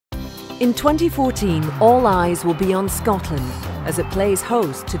In 2014, all eyes will be on Scotland as it plays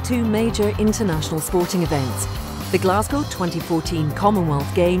host to two major international sporting events, the Glasgow 2014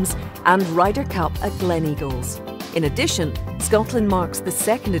 Commonwealth Games and Ryder Cup at Gleneagles. In addition, Scotland marks the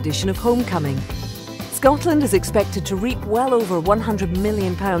second edition of Homecoming. Scotland is expected to reap well over £100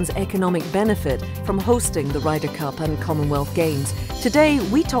 million economic benefit from hosting the Ryder Cup and Commonwealth Games. Today,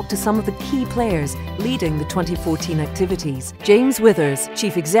 we talk to some of the key players leading the 2014 activities. James Withers,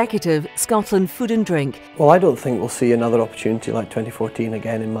 Chief Executive, Scotland Food and Drink. Well, I don't think we'll see another opportunity like 2014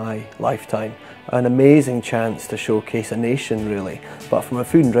 again in my lifetime. An amazing chance to showcase a nation, really. But from a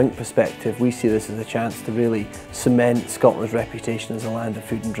food and drink perspective, we see this as a chance to really cement Scotland's reputation as a land of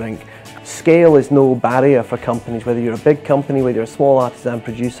food and drink. Scale is no barrier for companies, whether you're a big company, whether you're a small artisan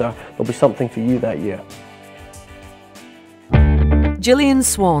producer, there'll be something for you that year. Gillian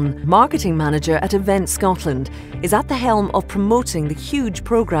Swan, Marketing Manager at Events Scotland, is at the helm of promoting the huge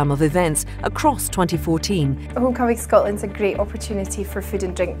programme of events across 2014. Homecoming Scotland's a great opportunity for food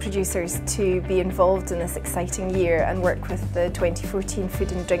and drink producers to be involved in this exciting year and work with the 2014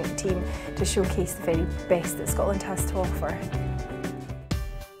 food and drink team to showcase the very best that Scotland has to offer.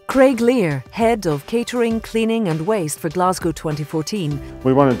 Craig Lear, Head of Catering, Cleaning and Waste for Glasgow 2014.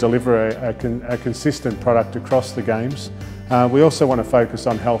 We want to deliver a consistent product across the Games. We also want to focus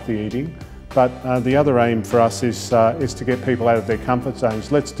on healthy eating, but the other aim for us is to get people out of their comfort zones.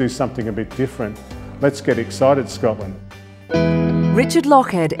 Let's do something a bit different. Let's get excited, Scotland. Richard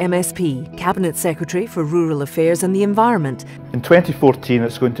Lochhead, MSP, Cabinet Secretary for Rural Affairs and the Environment. In 2014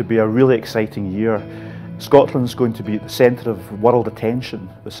 it's going to be a really exciting year. Scotland's going to be at the centre of world attention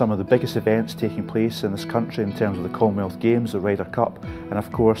with some of the biggest events taking place in this country in terms of the Commonwealth Games, the Ryder Cup, and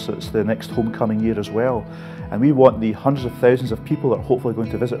of course it's the next homecoming year as well. And we want the hundreds of thousands of people that are hopefully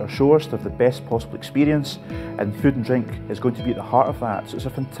going to visit our shores to have the best possible experience, and food and drink is going to be at the heart of that. So it's a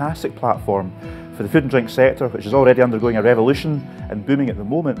fantastic platform for the food and drink sector, which is already undergoing a revolution and booming at the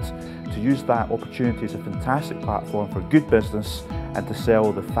moment, to use that opportunity as a fantastic platform for good business and to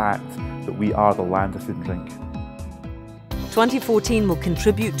sell the fact that we are the land of food and drink. 2014 will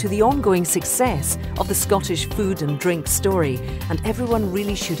contribute to the ongoing success of the Scottish food and drink story, and everyone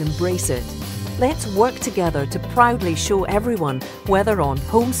really should embrace it. Let's work together to proudly show everyone, whether on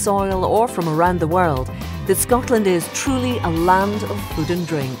home soil or from around the world, that Scotland is truly a land of food and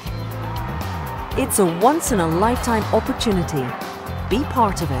drink. It's a once-in-a-lifetime opportunity. Be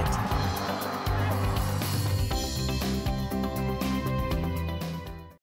part of it.